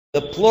The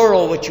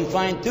plural, which you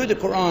find through the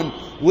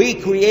Quran, we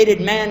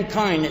created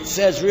mankind. It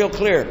says real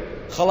clear,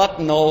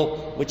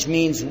 khalaqno, which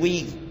means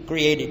we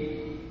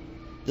created.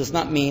 Does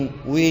not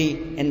mean we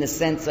in the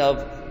sense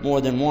of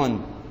more than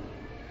one.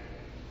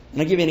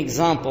 And I'll give you an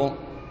example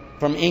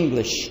from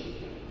English.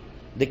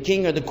 The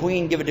king or the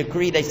queen give a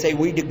decree. They say,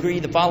 we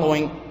decree the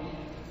following.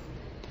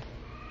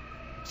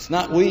 It's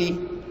not we.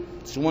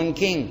 It's one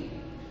king.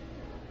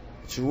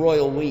 It's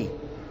royal we.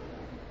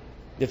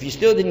 If you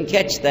still didn't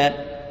catch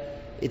that,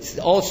 it's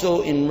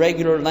also in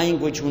regular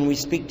language when we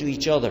speak to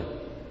each other.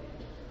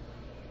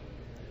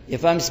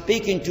 If I'm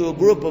speaking to a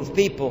group of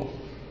people,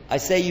 I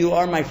say, you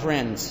are my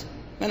friends.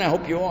 And I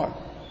hope you are.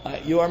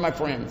 You are my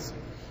friends.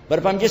 But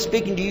if I'm just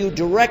speaking to you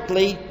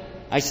directly,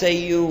 I say,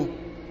 you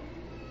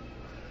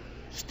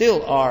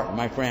still are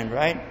my friend,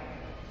 right?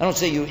 I don't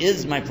say you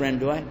is my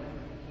friend, do I?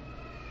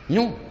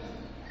 No.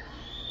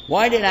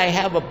 Why did I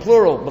have a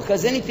plural?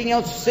 Because anything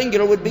else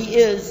singular would be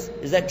is.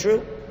 Is that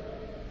true?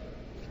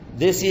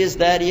 This is,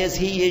 that is,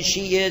 he is,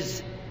 she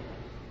is.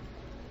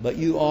 But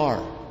you are.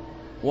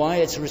 Why?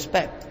 It's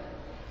respect.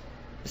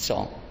 That's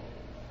all.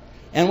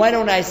 And why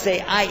don't I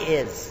say I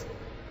is?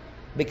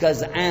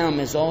 Because am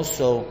is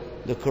also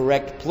the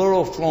correct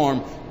plural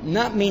form,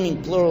 not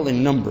meaning plural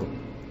in number,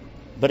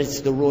 but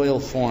it's the royal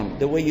form.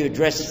 The way you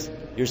address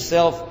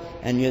yourself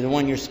and you're the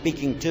one you're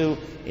speaking to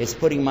is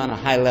putting him on a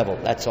high level.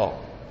 That's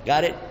all.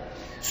 Got it?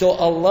 So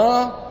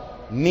Allah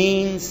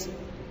means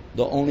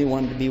the only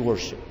one to be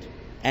worshipped.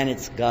 And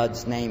it's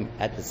God's name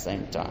at the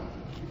same time.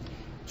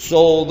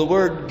 So the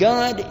word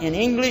God in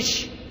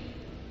English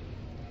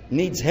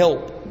needs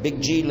help.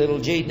 Big G, little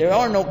g. There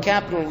are no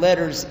capital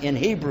letters in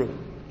Hebrew.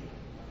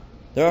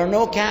 There are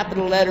no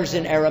capital letters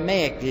in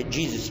Aramaic that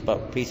Jesus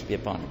spoke, peace be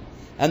upon him.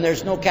 And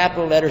there's no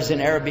capital letters in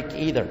Arabic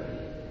either.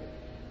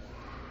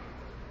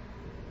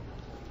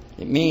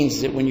 It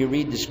means that when you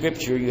read the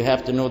scripture, you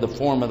have to know the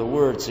form of the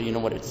word so you know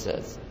what it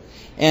says.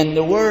 And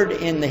the word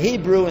in the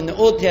Hebrew in the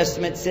Old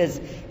Testament says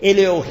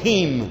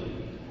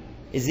Elohim,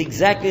 is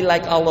exactly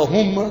like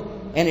Allahumma,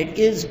 and it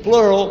is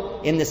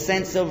plural in the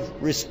sense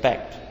of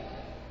respect.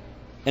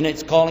 And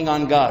it's calling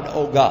on God,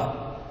 oh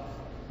God.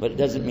 But it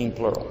doesn't mean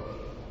plural.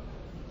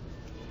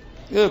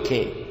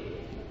 Okay.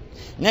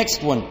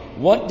 Next one.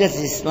 What does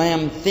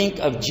Islam think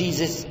of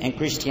Jesus and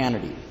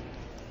Christianity?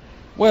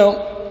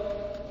 Well,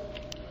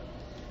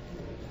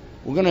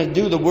 we're going to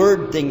do the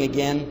word thing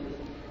again.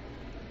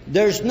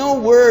 There's no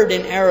word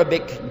in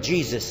Arabic,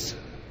 Jesus.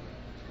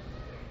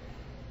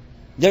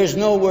 There's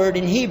no word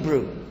in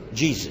Hebrew,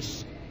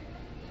 Jesus.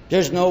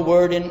 There's no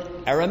word in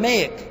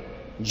Aramaic,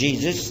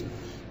 Jesus.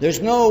 There's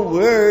no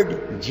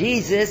word,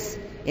 Jesus,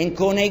 in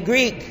Koine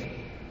Greek.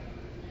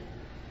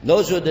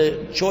 Those were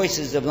the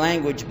choices of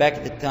language back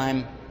at the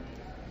time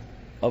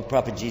of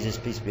Prophet Jesus,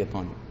 peace be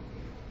upon him.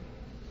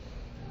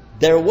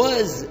 There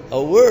was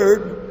a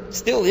word,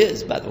 still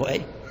is, by the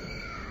way,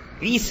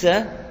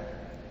 Isa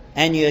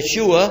and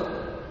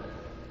Yeshua,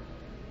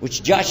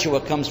 which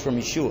Joshua comes from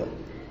Yeshua.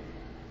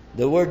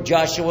 The word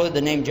Joshua, the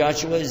name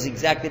Joshua, is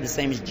exactly the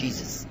same as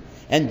Jesus.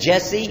 And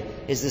Jesse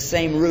is the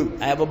same root.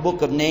 I have a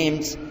book of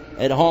names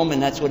at home,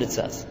 and that's what it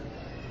says.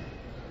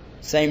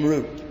 Same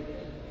root.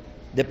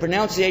 The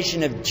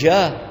pronunciation of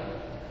Ja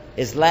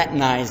is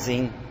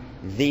Latinizing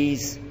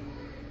these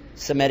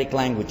Semitic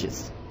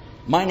languages.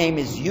 My name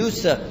is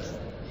Yusuf.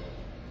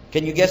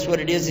 Can you guess what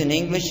it is in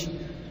English?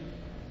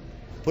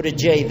 Put a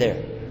J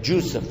there.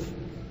 Yusuf.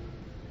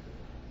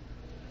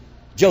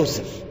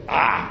 Joseph.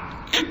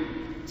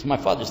 It's my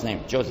father's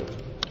name, Joseph.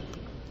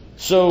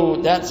 So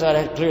that's how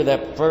I clear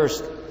that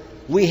first.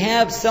 We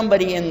have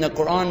somebody in the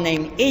Quran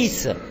named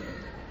Isa.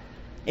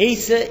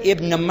 Isa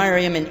ibn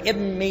Maryam, and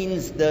Ibn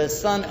means the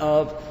son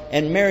of,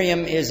 and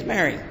Maryam is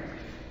Mary.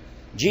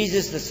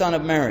 Jesus, the son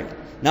of Mary.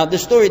 Now the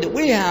story that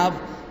we have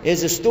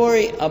is a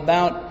story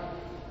about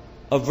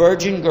a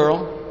virgin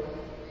girl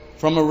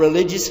from a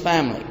religious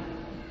family.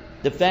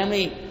 The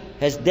family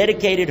has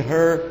dedicated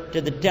her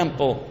to the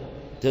temple,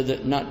 to the,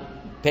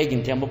 not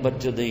pagan temple,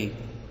 but to the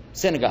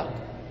synagogue.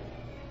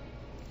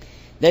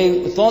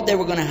 They thought they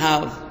were going to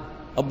have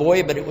a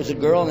boy, but it was a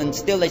girl, and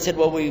still they said,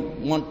 well, we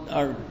want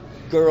our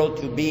girl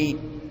to be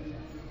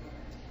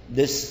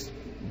this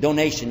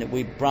donation that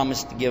we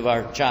promised to give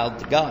our child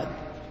to God.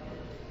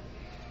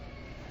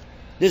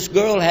 This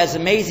girl has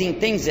amazing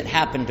things that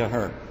happen to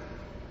her.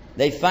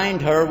 They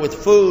find her with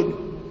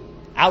food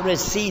out of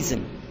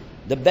season,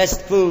 the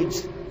best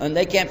foods, and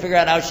they can't figure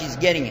out how she's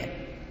getting it.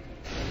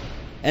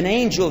 An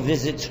angel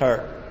visits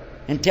her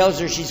and tells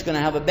her she's going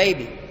to have a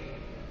baby.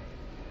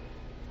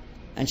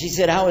 And she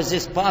said, how is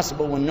this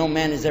possible when no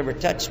man has ever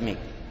touched me?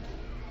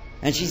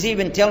 And she's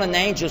even telling the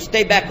angel,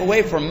 stay back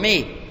away from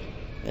me.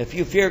 If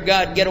you fear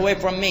God, get away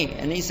from me.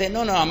 And he said,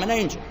 no, I'm an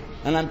angel.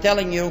 And I'm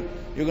telling you,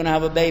 you're going to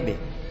have a baby.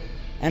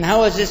 And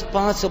how is this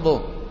possible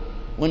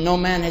when no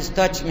man has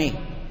touched me?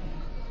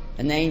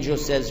 And the angel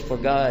says, for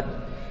God,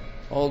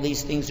 all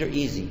these things are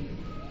easy.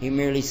 He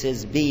merely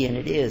says, be, and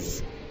it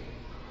is.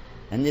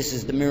 And this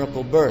is the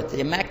miracle birth.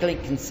 The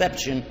Immaculate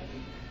Conception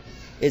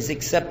is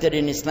accepted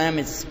in Islam.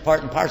 It's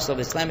part and parcel of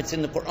Islam. It's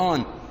in the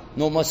Quran.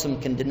 No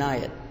Muslim can deny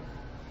it.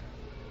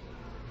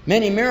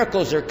 Many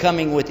miracles are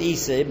coming with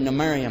Isa ibn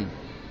Maryam.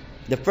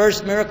 The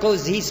first miracle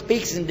is he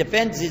speaks and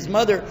defends his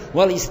mother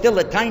while he's still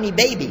a tiny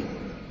baby.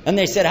 And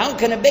they said, how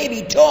can a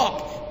baby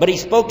talk? But he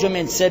spoke to him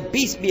and said,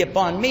 peace be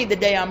upon me the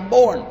day I'm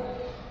born.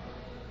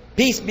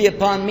 Peace be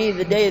upon me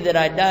the day that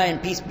I die,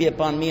 and peace be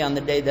upon me on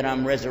the day that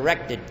I'm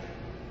resurrected.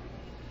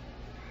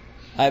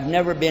 I've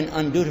never been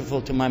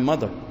undutiful to my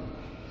mother.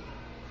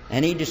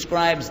 And he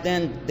describes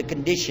then the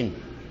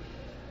condition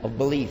of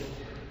belief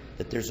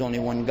that there's only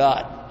one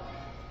God.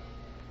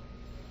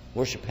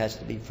 Worship has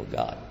to be for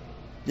God.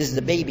 This is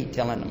the baby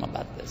telling him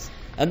about this.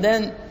 And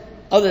then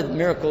other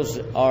miracles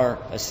are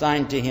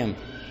assigned to him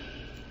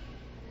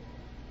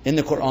in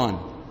the Quran.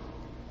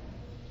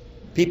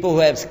 People who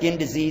have skin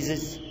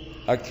diseases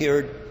are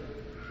cured.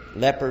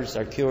 Lepers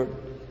are cured.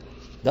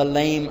 The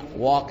lame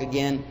walk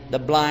again. The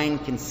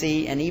blind can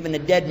see. And even the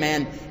dead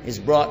man is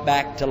brought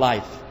back to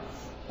life.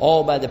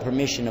 All by the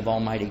permission of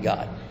Almighty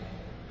God.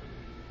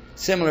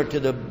 Similar to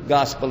the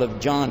Gospel of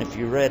John, if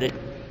you read it,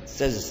 it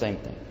says the same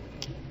thing.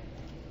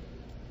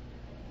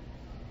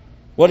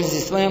 What does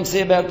Islam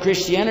say about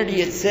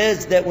Christianity? It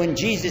says that when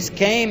Jesus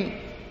came,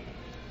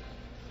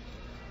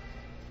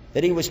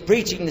 that he was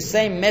preaching the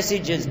same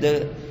message as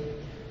the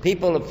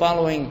people of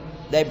following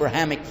the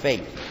Abrahamic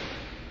faith.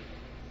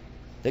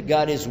 That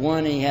God is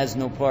one and he has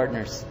no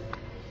partners.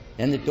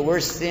 And that the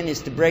worst sin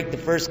is to break the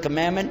first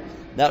commandment,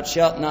 thou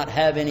shalt not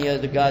have any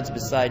other gods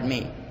beside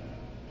me.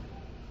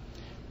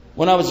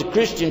 When I was a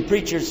Christian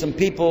preacher, some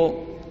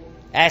people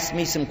asked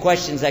me some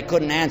questions I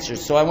couldn't answer.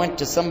 So I went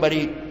to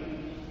somebody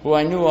who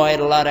I knew I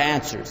had a lot of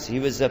answers. He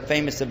was a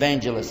famous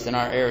evangelist in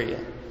our area.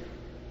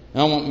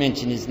 I won't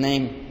mention his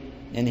name,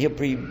 and he'll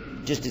be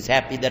just as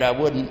happy that I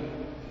wouldn't.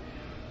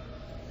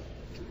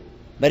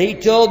 But he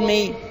told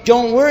me,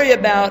 don't worry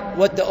about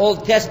what the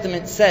Old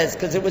Testament says,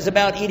 because it was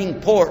about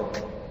eating pork.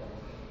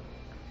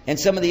 And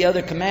some of the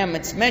other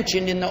commandments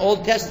mentioned in the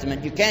Old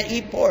Testament. You can't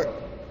eat pork.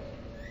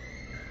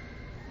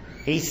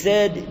 He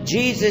said,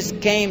 Jesus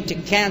came to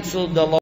cancel the law.